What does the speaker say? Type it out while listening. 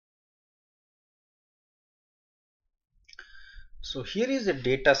So here is a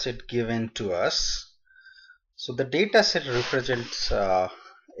data set given to us. So the data set represents a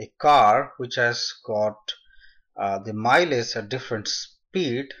car which has got the mileage at different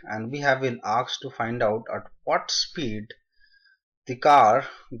speed, and we have been asked to find out at what speed the car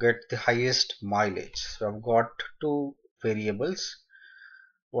gets the highest mileage. So I've got two variables.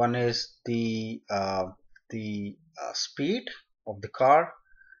 One is the speed of the car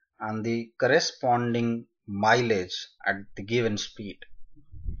and the corresponding mileage at the given speed.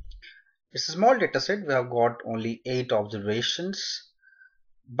 It's a small data set. We have got only 8 observations,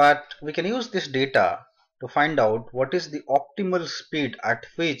 but we can use this data to find out what is the optimal speed at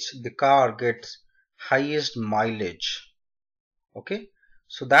which the car gets highest mileage. Okay,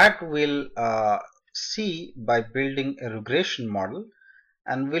 so that we'll see by building a regression model,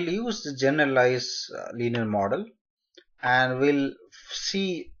 and we'll use the generalized linear model, and we'll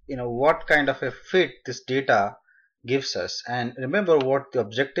see what kind of a fit this data gives us. And remember what the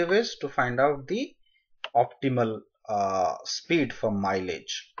objective is: to find out the optimal speed for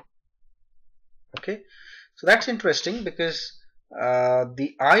mileage. Okay, so that's interesting because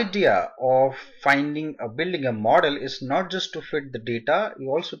the idea of building a model is not just to fit the data, you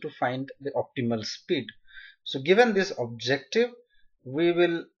also to find the optimal speed. So given this objective, we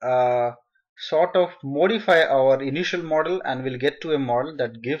will sort of modify our initial model, and we'll get to a model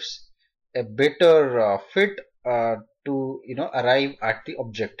that gives a better fit to arrive at the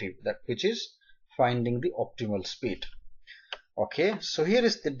objective, that which is finding the optimal speed. Okay, so here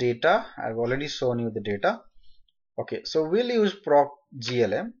is the data. I've already shown you the data. Okay, so we'll use proc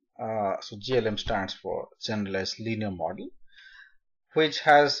GLM. So GLM stands for Generalized Linear Model, which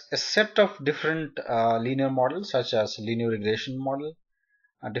has a set of different linear models, such as linear regression model,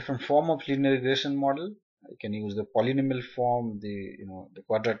 a different form of linear regression model. You can use the polynomial form, the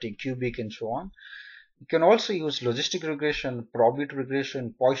quadratic, cubic, and so on. You can also use logistic regression, probability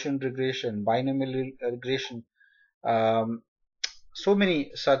regression, Poisson regression, binomial regression. So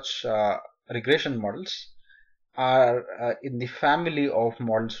many such regression models are in the family of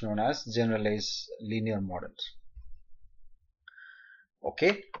models known as generalized linear models.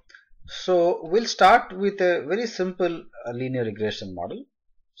 Okay, so we'll start with a very simple linear regression model.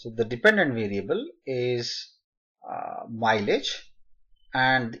 So the dependent variable is mileage,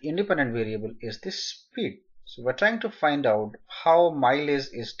 and the independent variable is the speed. So we're trying to find out how mileage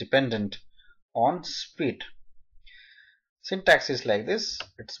is dependent on speed. Syntax is like this: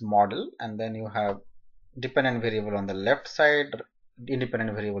 it's model, and then you have dependent variable on the left side,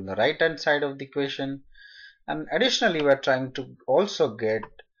 independent variable on the right hand side of the equation, and additionally we're trying to also get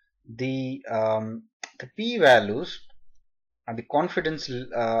the p values and the confidence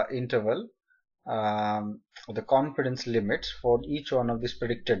interval, the confidence limits for each one of these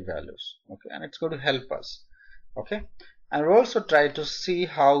predicted values. Okay, and it's going to help us. Okay, and we'll also try to see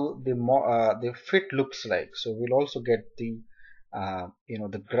how the fit looks like. So we'll also get the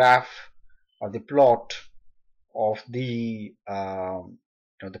the graph or the plot of the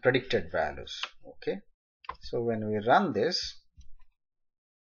the predicted values. Okay, so when we run this,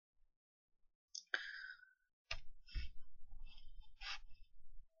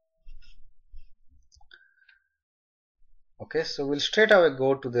 okay, so we'll straight away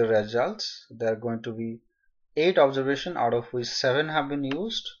go to the results. There are going to be 8 observations, out of which 7 have been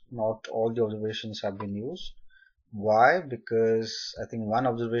used. Not all the observations have been used. Why? Because I think one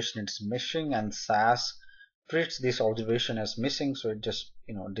observation is missing, and SAS treats this observation as missing, so it just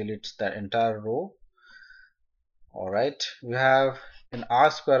deletes the entire row. Alright, we have an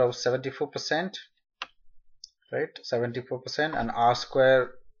R square of 74%, right? 74%, and R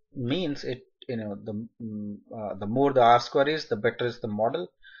square means it the more the R square is, the better is the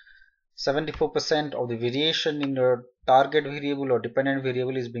model. 74% of the variation in your target variable or dependent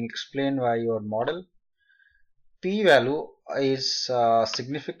variable is being explained by your model. P value is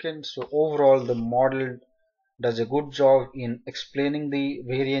significant, so overall the model does a good job in explaining the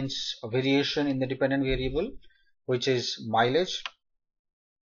variation in the dependent variable, which is mileage.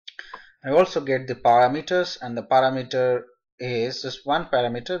 I also get the parameters, and the parameter is just one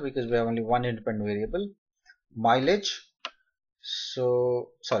parameter because we have only one independent variable, mileage. So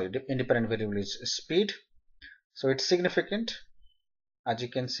sorry, the independent variable is speed, so it's significant. As you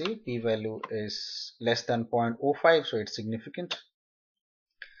can see, p value is less than 0.05, so it's significant.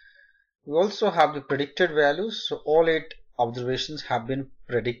 We also have the predicted values, so all 8 observations have been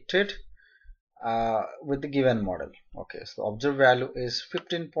predicted with the given model. Okay, so observed value is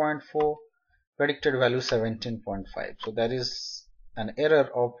 15.4, predicted value 17.5, so there is an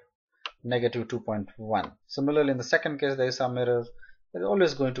error of negative 2.1. Similarly, in the second case, there is some error. There is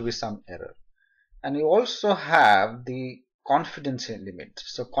always going to be some error. And you also have the confidence limit.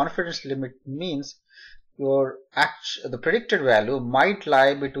 So confidence limit means the predicted value might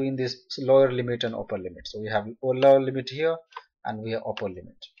lie between this lower limit and upper limit. So we have lower limit here and we have upper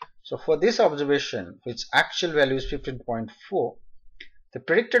limit. So for this observation, which actual value is 15.4, the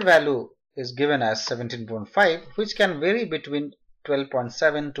predicted value is given as 17.5, which can vary between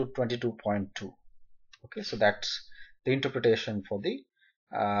 12.7 to 22.2. Okay, so that's the interpretation for the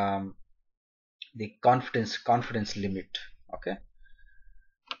confidence limit. Okay.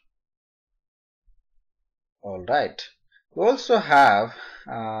 All right. We also have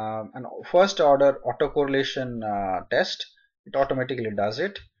an first order autocorrelation test. It automatically does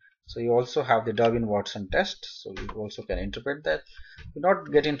it. So you also have the Darwin-Watson test. So you also can interpret that. We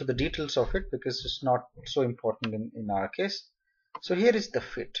not get into the details of it because it's not so important in our case. So here is the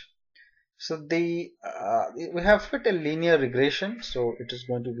fit. So we have fit a linear regression. So it is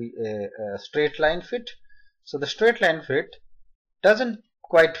going to be a straight line fit. So the straight line fit doesn't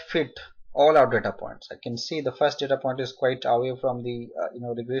quite fit all our data points. I can see the first data point is quite away from the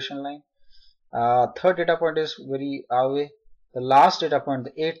regression line. Third data point is very away. The last data point,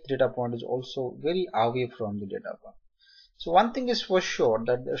 the eighth data point, is also very away from the data point. So one thing is for sure,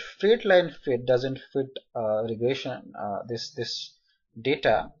 that the straight line fit doesn't fit regression this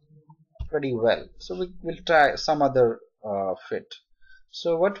data pretty well. So we will try some other fit.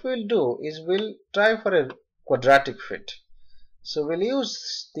 So what we'll do is we'll try for a quadratic fit. So we'll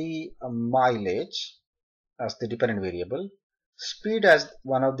use the mileage as the dependent variable, speed as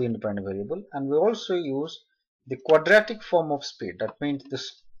one of the independent variable, and we also use the quadratic form of speed. That means the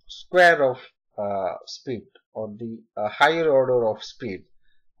square of speed, or the higher order of speed.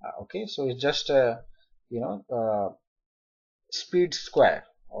 Okay, so it's just a speed square,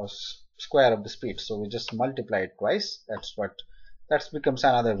 or square of the speed. So we just multiply it twice. That becomes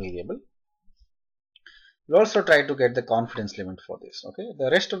another variable. We'll also try to get the confidence limit for this. Okay,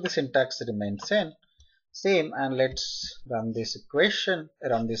 the rest of the syntax remains same, and let's run this equation,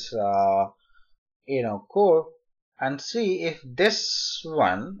 run this code, and see if this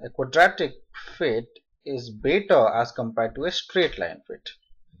one, a quadratic fit, is better as compared to a straight line fit.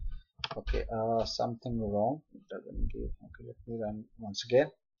 Okay, something wrong. It doesn't give. Okay, let me run once again.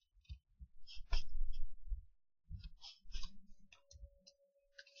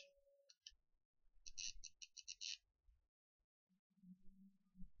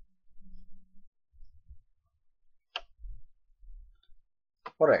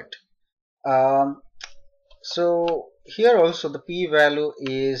 Alright, so here also the p-value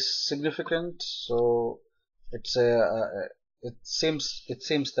is significant, so it seems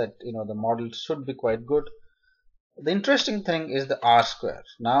that the model should be quite good. The interesting thing is the R square.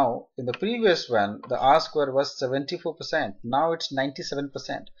 Now in the previous one the R square was 74%, now it's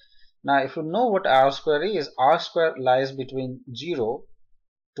 97%. Now if you know what R square is, R square lies between 0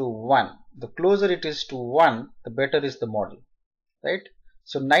 to 1. The closer it is to 1, the better is the model, right?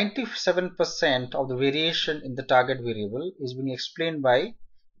 So 97% of the variation in the target variable is being explained by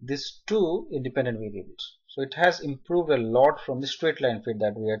these two independent variables. So it has improved a lot from the straight line fit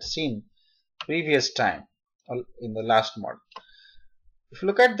that we had seen previous time in the last model. If you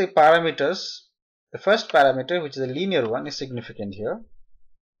look at the parameters, the first parameter, which is a linear one, is significant here,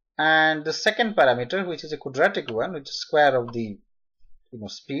 and the second parameter, which is a quadratic one, which is square of the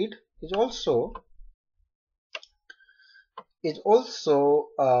speed, is also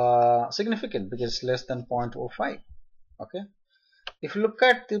significant because it's less than 0.05. Okay, if you look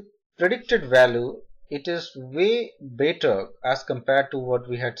at the predicted value, it is way better as compared to what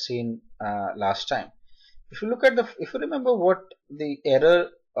we had seen last time. If you remember what the error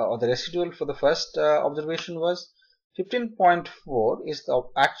or the residual for the first observation was, 15.4 is the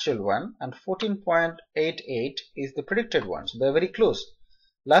actual one and 14.88 is the predicted one. So they're very close.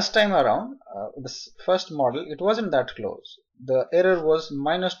 Last time around, this first model, it wasn't that close. The error was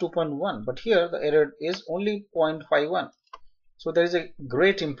minus 2.1, but here the error is only 0.51. So there is a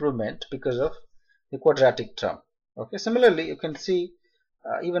great improvement because of the quadratic term. Okay, similarly you can see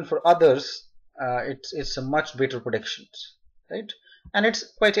even for others it's a much better predictions, right? And it's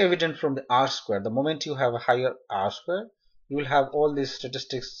quite evident from the R square. The moment you have a higher R square, you will have all these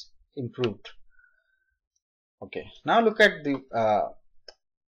statistics improved. Okay, now look at the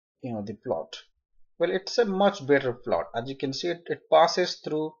the plot. Well, it's a much better plot. As you can see, it passes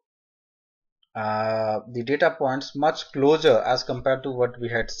through the data points much closer as compared to what we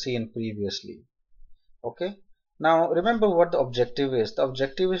had seen previously. Okay, now remember what the objective is. The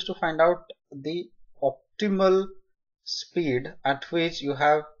objective is to find out the optimal speed at which you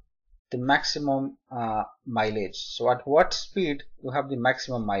have the maximum mileage. So at what speed you have the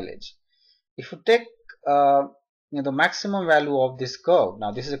maximum mileage. If you take the maximum value of this curve.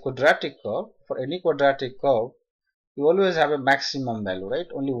 Now this is a quadratic curve. For any quadratic curve, you always have a maximum value, right?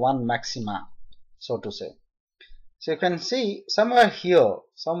 Only one maxima, so to say. So you can see somewhere here,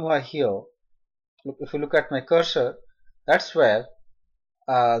 if you look at my cursor, that's where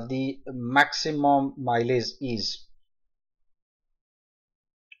the maximum mileage is.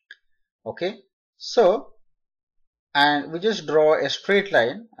 Okay, so, and we just draw a straight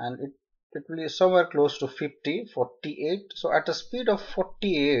line, and it will be somewhere close to 50, 48. So at a speed of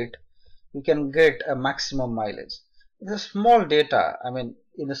 48, you can get a maximum mileage. It's a small data. I mean,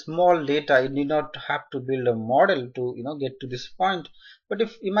 in a small data, you need not have to build a model to get to this point. But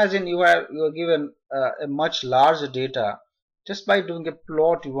if imagine you are given a much larger data, just by doing a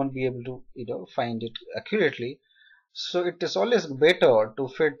plot, you won't be able to find it accurately. So it is always better to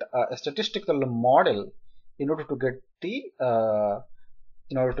fit a statistical model in order to get the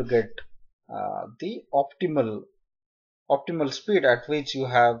optimal speed at which you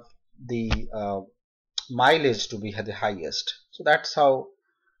have the mileage to be the highest. So that's how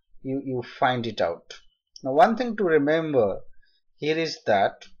you find it out. Now one thing to remember here is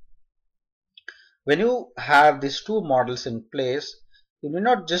that when you have these two models in place, you may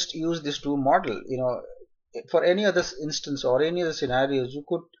not just use these two models. For any other instance or any other scenarios, you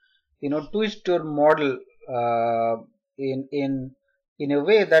could twist your model in a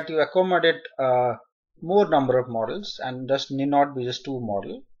way that you accommodate more number of models, and just need not be just two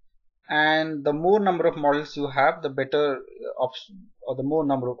model. And the more number of models you have, the better option, or the more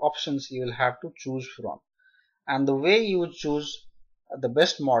number of options you will have to choose from. And the way you choose the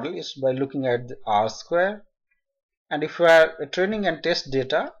best model is by looking at the R square. And if you are training and test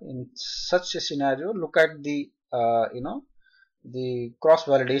data in such a scenario, look at the the cross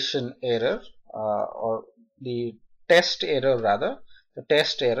validation error, or the test error rather, the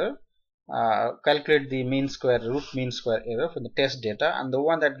test error. Calculate the root mean square error for the test data, and the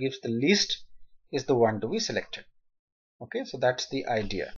one that gives the least is the one to be selected. Okay, so that's the idea.